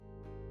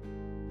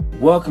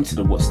Welcome to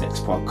the What's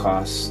Next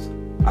podcast.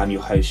 I'm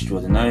your host,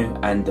 Jordan O,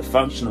 and the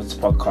function of this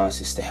podcast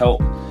is to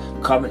help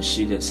current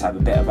students have a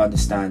better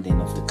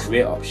understanding of the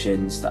career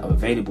options that are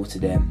available to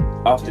them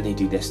after they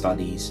do their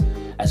studies,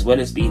 as well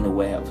as being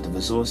aware of the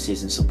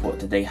resources and support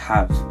that they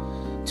have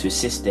to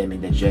assist them in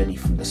their journey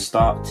from the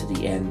start to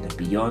the end and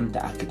beyond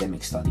the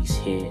academic studies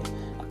here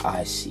at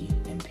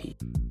ICMP.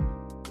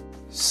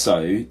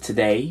 So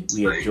today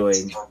we are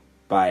joined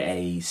by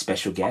a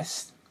special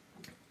guest,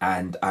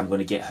 and I'm going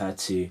to get her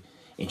to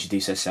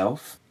introduce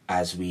herself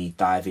as we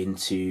dive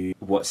into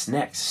what's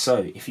next.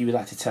 So if you would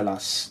like to tell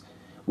us,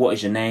 what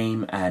is your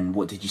name and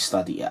what did you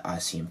study at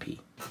ICMP?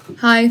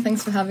 Hi,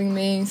 thanks for having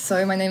me.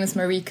 So my name is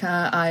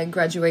Marika. I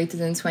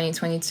graduated in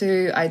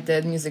 2022. I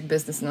did music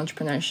business and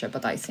entrepreneurship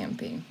at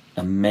ICMP.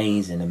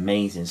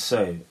 Amazing.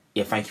 So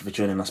thank you for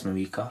joining us,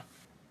 Marika.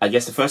 I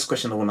guess the first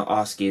question I want to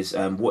ask is,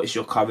 what is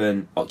your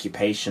current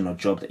occupation or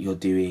job that you're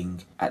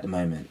doing at the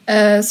moment?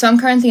 So I'm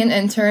currently an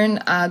intern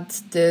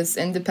at this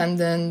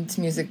independent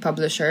music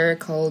publisher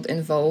called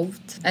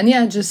Involved. And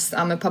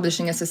I'm a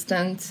publishing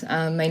assistant,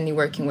 mainly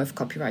working with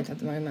copyright at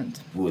the moment.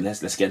 Well,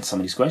 let's get into some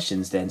of these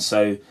questions then.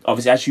 So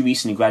obviously, as you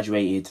recently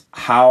graduated,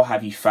 how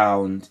have you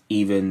found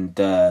even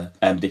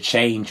the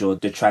change or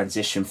the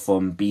transition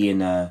from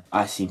being a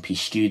ICMP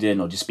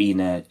student or just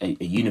being a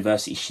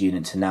university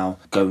student to now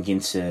going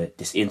into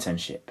this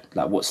internship?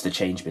 Like, what's the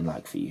change been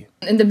like for you?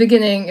 In the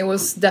beginning, it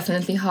was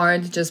definitely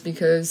hard just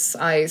because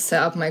I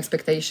set up my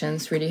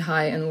expectations really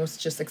high and was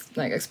just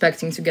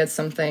expecting to get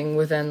something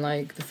within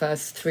the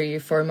first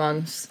 3-4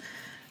 months.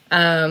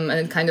 And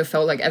it kind of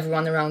felt like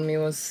everyone around me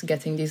was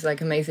getting these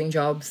amazing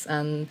jobs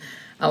and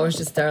I was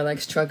just there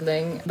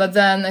struggling. But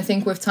then I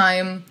think with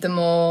time, the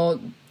more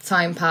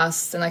time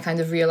passed and I kind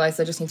of realized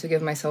I just need to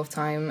give myself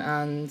time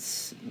and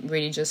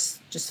really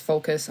just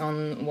focus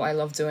on what I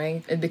love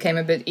doing. It became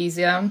a bit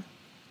easier.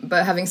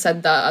 But having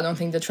said that, I don't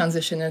think the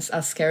transition is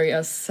as scary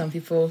as some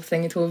people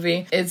think it will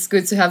be. It's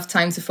good to have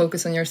time to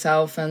focus on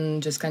yourself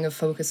and just kind of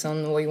focus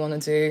on what you want to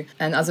do.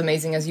 And as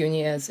amazing as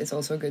uni is, it's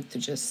also good to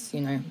just,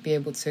 be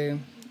able to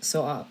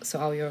sort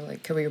out your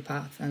career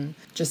path and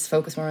just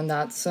focus more on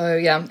that. So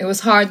yeah, it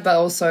was hard, but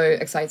also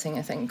exciting,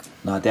 I think.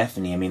 No,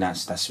 definitely. I mean,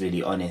 that's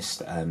really honest.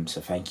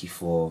 So thank you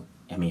for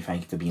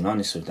being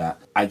honest with that.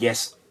 I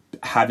guess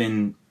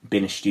having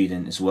been a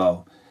student as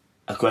well,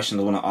 a question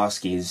I want to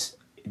ask is,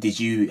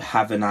 did you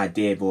have an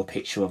idea or a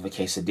picture of,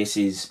 okay, so this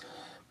is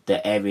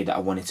the area that I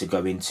wanted to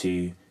go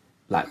into,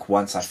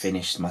 once I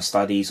finished my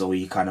studies, or were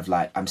you kind of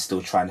I'm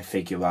still trying to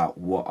figure out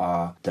what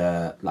are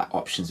the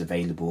options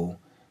available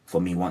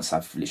for me once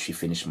I've literally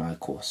finished my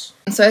course?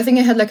 So I think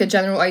I had a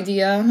general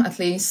idea, at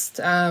least,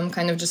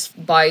 kind of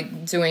just by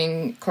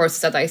doing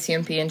courses at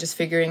ICMP and just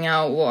figuring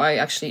out what I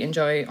actually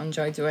enjoy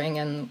doing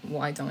and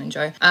what I don't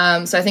enjoy.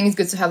 So I think it's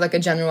good to have a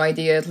general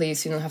idea, at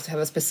least. You don't have to have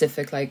a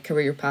specific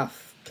career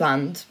path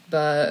planned,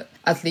 but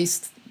at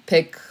least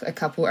pick a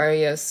couple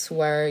areas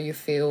where you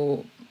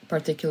feel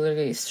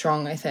particularly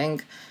strong, I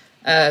think.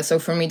 So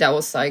for me, that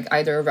was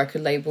either a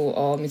record label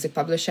or music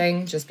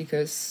publishing, just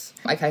because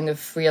I kind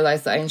of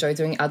realized that I enjoy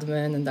doing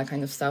admin and that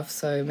kind of stuff.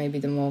 So maybe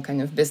the more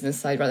kind of business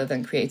side rather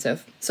than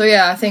creative. So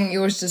yeah, I think it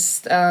was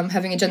just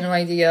having a general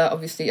idea.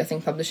 Obviously, I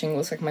think publishing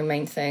was my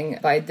main thing,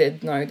 but I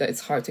did know that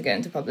it's hard to get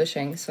into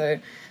publishing. So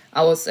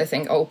I was, I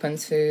think, open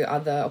to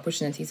other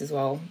opportunities as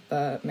well,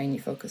 but mainly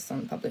focused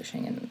on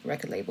publishing and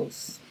record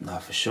labels. No,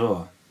 for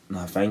sure.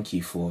 No, thank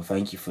you for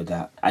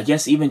that. I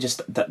guess even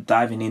just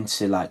diving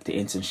into the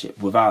internship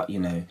without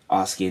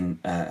asking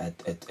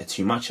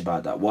too much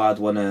about that. What I'd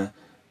want to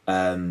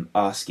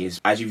ask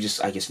is, as you've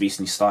just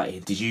recently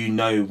started, did you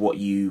know what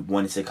you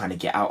wanted to kind of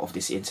get out of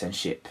this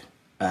internship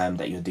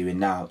that you're doing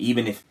now?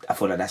 Even if I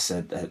feel that's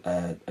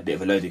a bit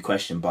of a loaded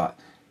question, but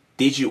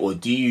did you or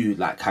do you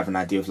have an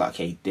idea of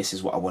okay, this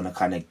is what I want to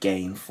kind of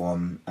gain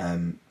from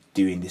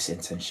doing this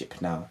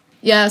internship now?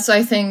 Yeah, so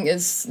I think it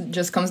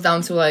just comes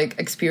down to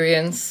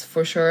experience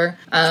for sure.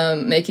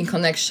 Making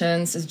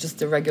connections is just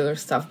the regular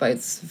stuff, but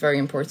it's very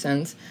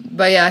important.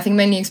 But yeah, I think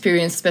mainly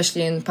experience,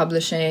 especially in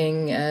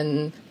publishing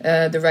and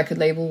the record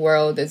label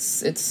world.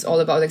 It's all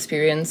about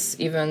experience.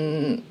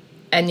 Even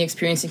any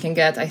experience you can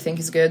get, I think,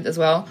 is good as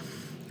well.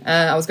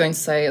 I was going to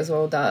say as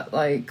well that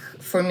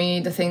for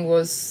me the thing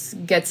was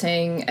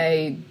getting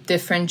a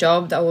different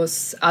job that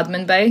was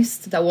admin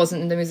based, that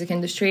wasn't in the music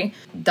industry.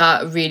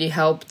 That really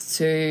helped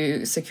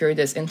to secure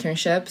this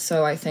internship.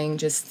 So I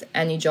think just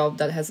any job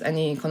that has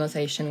any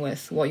connotation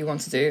with what you want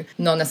to do,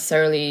 not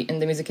necessarily in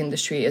the music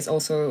industry, is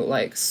also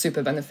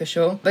super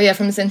beneficial. But yeah,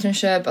 from this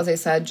internship, as I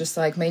said, just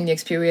mainly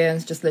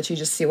experience, just literally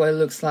just see what it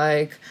looks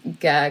like,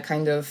 get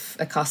kind of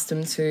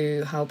accustomed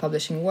to how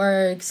publishing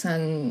works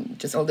and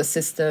just all the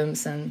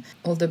systems and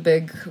all the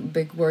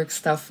big work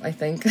stuff, I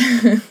think.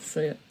 So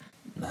yeah,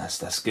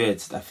 that's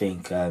good. I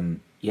think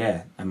I'm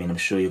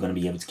sure you're going to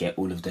be able to get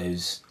all of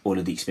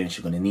the experience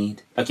you're going to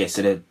need. Okay,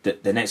 so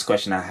the next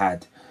question I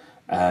had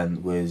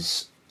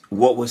was,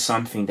 what was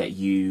something that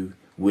you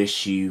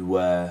wish you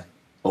were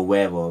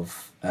aware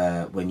of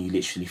when you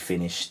literally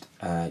finished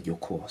your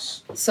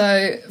course?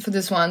 So for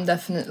this one,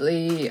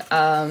 definitely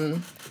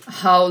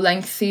how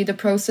lengthy the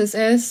process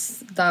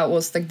is. That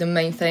was like the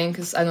main thing,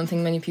 because I don't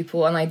think many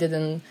people, and I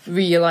didn't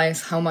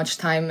realize how much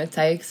time it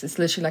takes. It's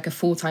literally like a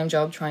full-time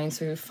job trying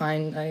to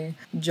find a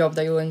job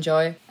that you'll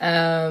enjoy.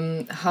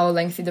 How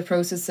lengthy the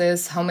process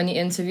is, how many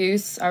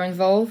interviews are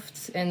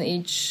involved in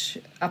each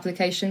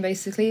application,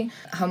 basically,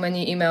 how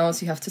many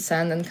emails you have to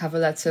send and cover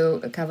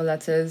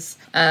letters,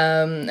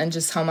 and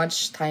just how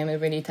much time it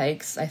really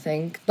takes, I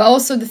think. But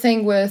also the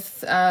thing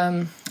with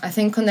I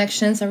think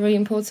connections are really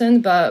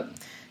important, but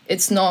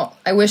it's not,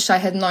 I wish I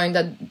had known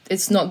that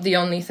it's not the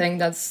only thing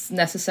that's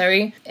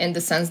necessary, in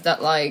the sense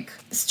that like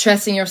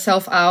stressing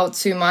yourself out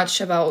too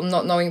much about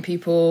not knowing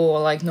people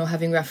or like not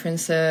having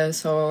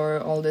references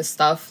or all this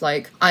stuff.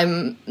 Like,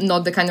 I'm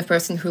not the kind of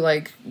person who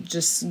like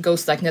just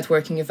goes to like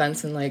networking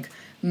events and like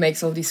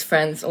makes all these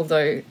friends,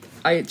 although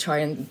I try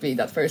and be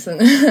that person.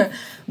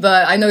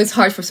 But I know it's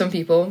hard for some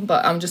people,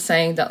 but I'm just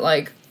saying that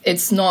like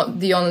it's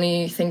not the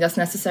only thing that's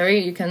necessary.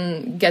 You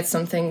can get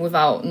something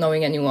without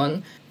knowing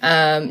anyone.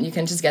 You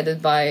can just get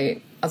it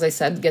by, as I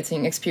said,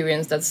 getting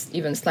experience that's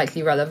even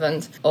slightly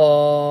relevant,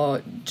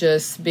 or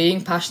just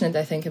being passionate,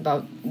 I think,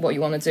 about what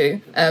you want to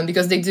do.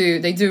 Because they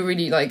do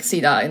really like see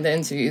that in the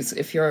interviews.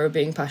 If you're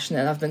being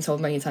passionate, I've been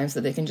told many times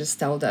that they can just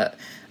tell that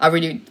I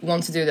really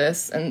want to do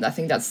this, and I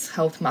think that's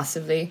helped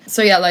massively.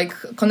 So yeah, like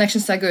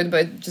connections are good,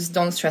 but just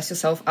don't stress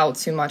yourself out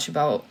too much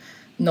about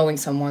knowing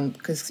someone,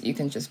 because you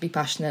can just be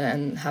passionate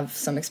and have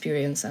some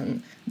experience,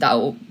 and that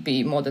will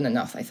be more than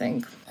enough, I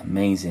think.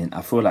 Amazing.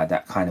 I feel like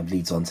that kind of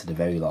leads on to the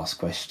very last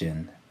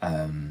question.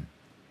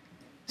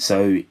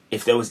 So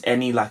if there was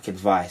any like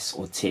advice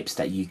or tips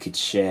that you could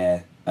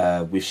share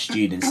with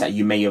students that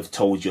you may have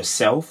told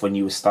yourself when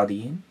you were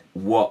studying,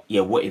 what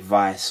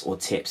advice or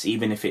tips,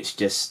 even if it's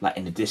just like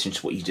in addition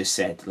to what you just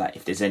said, like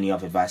if there's any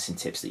other advice and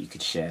tips that you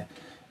could share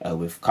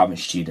with current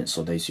students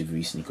or those who've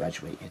recently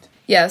graduated?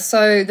 Yeah,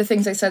 so the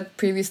things I said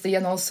previously,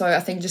 and also I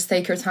think just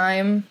take your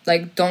time.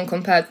 Like, don't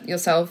compare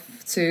yourself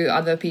to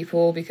other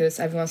people, because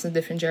everyone's on a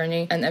different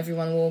journey and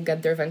everyone will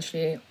get there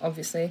eventually,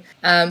 obviously.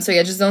 So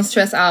yeah, just don't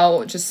stress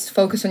out. Just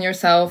focus on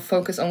yourself,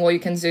 focus on what you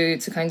can do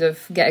to kind of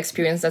get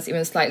experience that's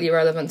even slightly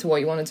relevant to what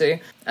you want to do,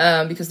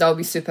 because that will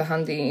be super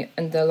handy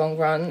in the long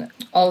run.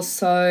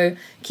 Also,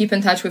 keep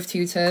in touch with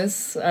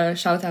tutors.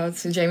 Shout out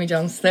to Jamie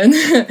Johnston.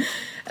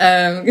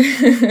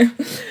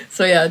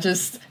 So yeah,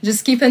 just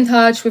keep in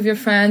touch with your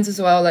friends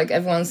as well. Like,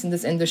 everyone's in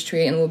this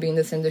industry and will be in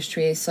this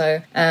industry,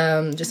 so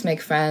just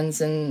make friends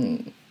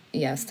and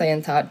yeah, stay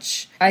in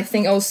touch. I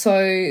think also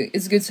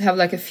it's good to have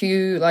like a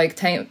few like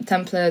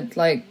template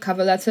like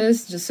cover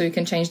letters, just so you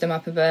can change them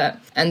up a bit,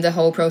 and the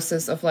whole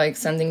process of like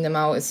sending them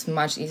out is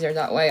much easier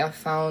that way. I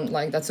found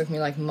like that took me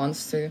like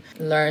months to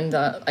learn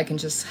that I can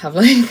just have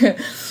like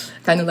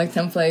kind of like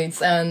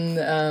templates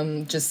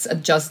and just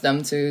adjust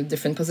them to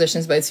different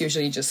positions, but it's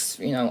usually just,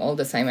 you know, all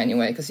the same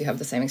anyway, because you have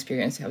the same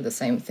experience, you have the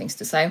same things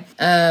to say,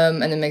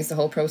 and it makes the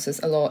whole process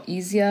a lot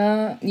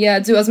easier. Yeah,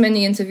 do as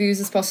many interviews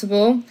as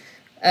possible.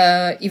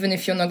 Even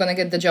if you're not gonna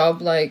get the job,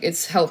 like,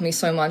 it's helped me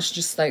so much,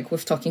 just like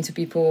with talking to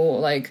people,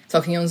 like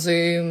talking on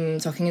Zoom,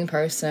 talking in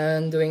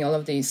person, doing all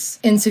of these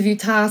interview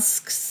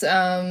tasks.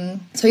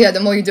 So yeah, the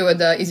more you do it,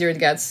 the easier it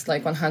gets,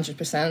 like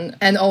 100%.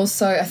 And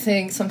also, I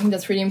think something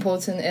that's really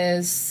important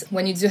is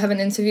when you do have an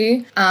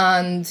interview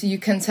and you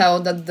can tell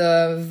that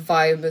the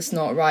vibe is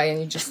not right and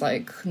you're just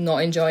like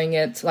not enjoying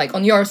it, like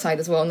on your side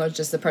as well, not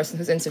just the person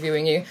who's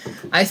interviewing you.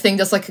 I think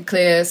that's like a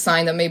clear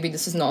sign that maybe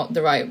this is not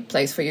the right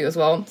place for you as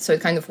well. So it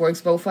kind of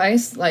works both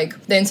ways.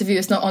 Like, the interview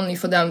is not only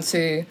for them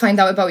to find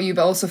out about you,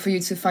 but also for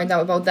you to find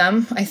out about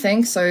them, I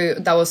think. So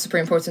that was super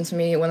important to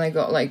me when I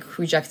got like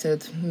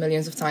rejected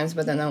millions of times,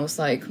 but then I was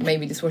like,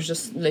 maybe this was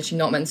just literally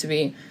not meant to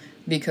be,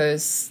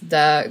 because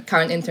the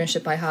current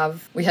internship I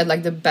have, we had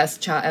like the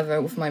best chat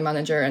ever with my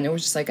manager, and it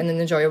was just like an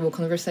enjoyable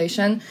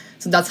conversation.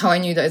 So that's how I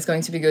knew that it's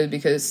going to be good,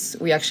 because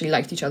we actually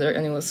liked each other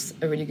and it was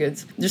a really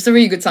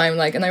good time,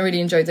 like, and I really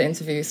enjoyed the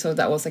interview. So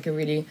that was like a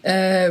really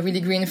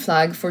green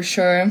flag for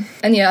sure.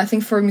 And yeah, I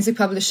think for music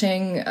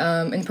publishing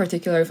in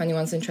particular, if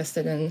anyone's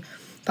interested in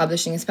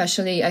publishing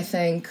especially, I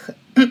think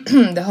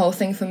the whole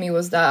thing for me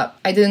was that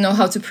I didn't know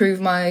how to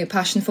prove my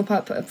passion for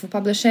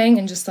publishing,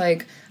 and just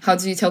like, how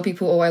do you tell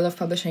people, oh, I love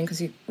publishing,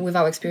 because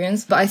without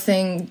experience. But I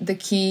think the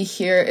key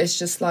here is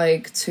just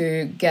like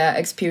to get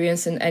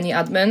experience in any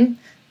admin.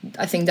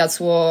 I think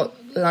that's what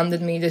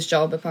landed me this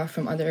job, apart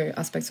from other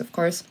aspects, of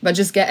course. But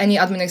just get any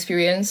admin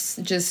experience,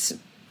 just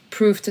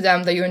prove to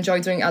them that you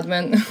enjoy doing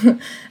admin.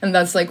 And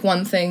that's like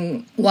one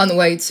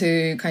way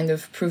to kind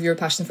of prove your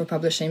passion for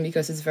publishing,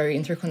 because it's very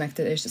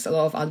interconnected. It's just a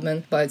lot of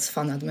admin, but it's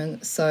fun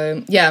admin.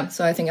 So yeah,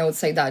 so I think I would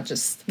say that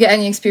just get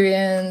any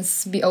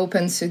experience, be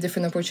open to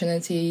different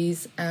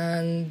opportunities,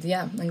 and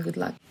yeah, and good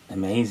luck.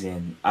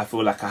 Amazing. I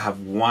feel like I have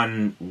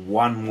one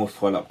more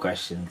follow-up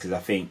question, because I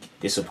think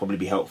this will probably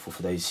be helpful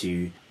for those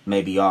who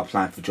maybe are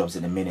applying for jobs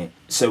in a minute.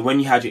 So when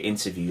you had your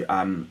interview,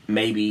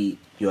 maybe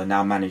your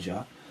now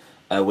manager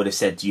would have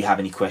said, do you have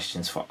any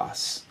questions for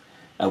us?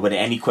 Were there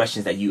any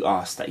questions that you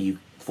asked that you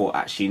thought,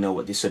 actually, you know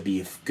what, this would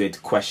be a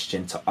good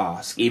question to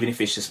ask, even if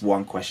it's just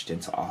one question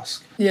to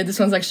ask? Yeah, this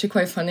one's actually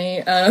quite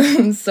funny.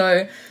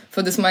 So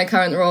for this, my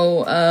current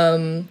role,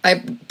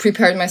 I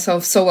prepared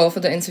myself so well for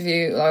the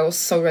interview. I was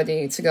so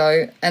ready to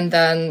go. And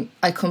then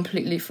I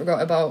completely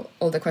forgot about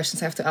all the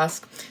questions I have to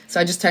ask. So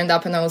I just turned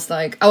up and I was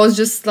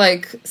just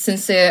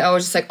sincere. I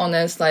was just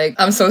honest,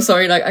 I'm so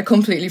sorry. I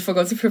completely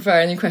forgot to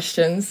prepare any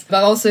questions. But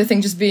I also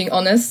think just being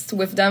honest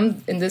with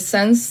them in this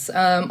sense.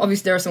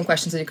 Obviously, there are some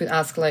questions that you could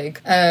ask,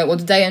 what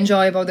do they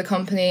enjoy about the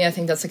company? I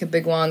think that's a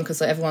big one,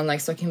 because everyone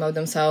likes talking about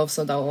themselves.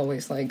 So they'll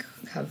always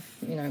have,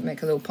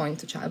 make a little point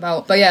to chat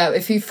about. But yeah,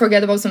 if you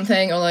forget about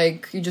something or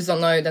you just don't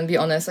know, then be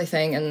honest, I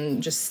think,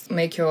 and just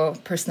make your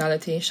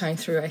personality shine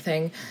through, I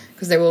think,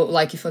 because they will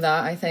like you for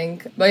that, I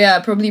think. But yeah,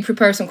 probably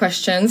prepare some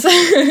questions.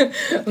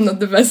 I'm not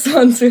the best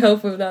one to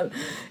help with that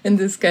in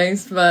this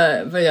case,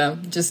 but yeah,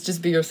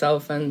 just be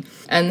yourself and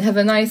have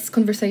a nice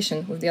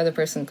conversation with the other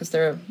person, because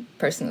they're a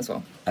person as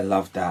well. I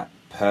love that.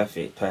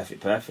 Perfect.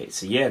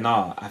 So yeah,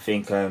 no, I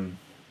think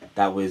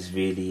that was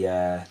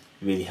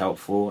really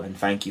helpful, and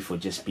thank you for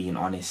just being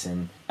honest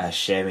and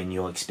sharing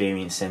your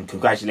experience, and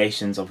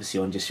congratulations obviously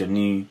on just your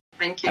new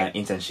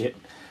internship.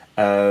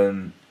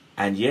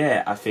 And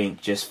yeah, I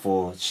think just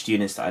for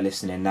students that are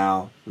listening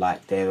now,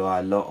 there are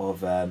a lot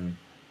of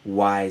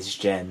wise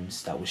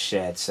gems that were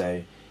shared.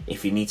 So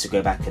if you need to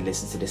go back and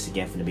listen to this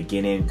again from the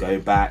beginning, go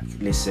back,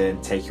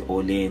 listen, take it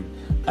all in,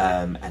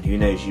 and who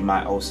knows, you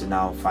might also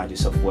now find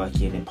yourself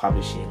working in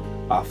publishing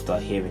after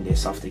hearing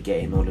this, after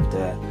getting all of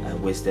the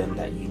wisdom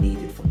that you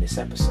needed from this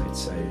episode.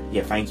 So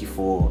yeah, thank you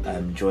for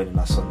joining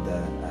us on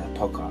the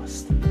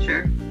podcast.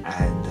 Sure.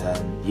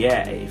 And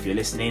yeah, if you're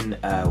listening,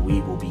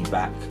 we will be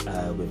back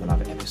with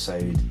another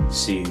episode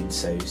soon,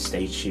 so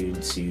stay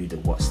tuned to the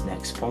What's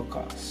Next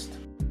podcast.